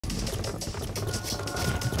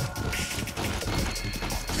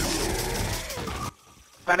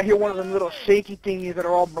And I hear one of them little shaky thingies that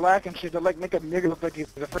are all black and shit that like make a nigga look like he's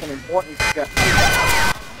a freaking important guy.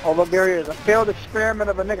 Oh, look, there he is. A failed experiment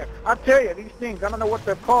of a nigga. I tell you, these things, I don't know what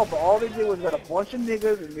they're called, but all they did was get a bunch of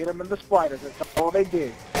niggas and made them into spiders. That's all they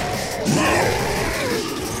did.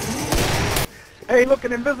 Hey, look,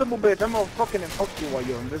 an invisible bitch. I'm gonna fucking invoke you while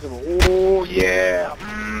you're invisible. Oh, yeah.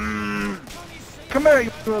 Come here,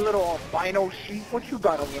 you little albino sheep. What you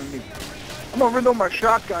got over me? I'm gonna reload my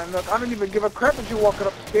shotgun. Look, I don't even give a crap if you're walking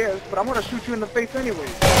upstairs, but I'm gonna shoot you in the face anyway.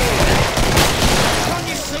 Can't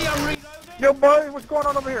you see I'm reloading? Yo, buddy, what's going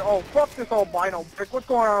on over here? Oh, fuck this albino prick. What's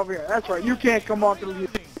going on over here? That's right, you can't come on through here.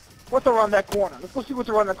 What's around that corner? Let's go see what's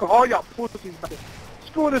around that corner. Oh, y'all pussies.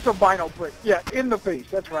 Screw this albino prick. Yeah, in the face.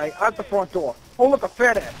 That's right, out the front door. Oh, look, a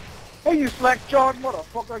fat ass. Hey, you slack-jawed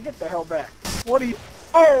motherfucker. Get the hell back. What are you...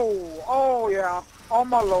 Oh, yeah. On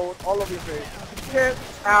my load, all over your face. Get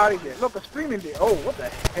out of here. Look, a screaming deer. Oh, what the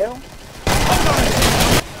hell?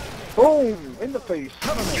 Boom! In the face.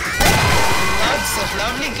 Lots of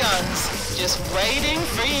lovely guns, just waiting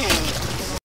for you.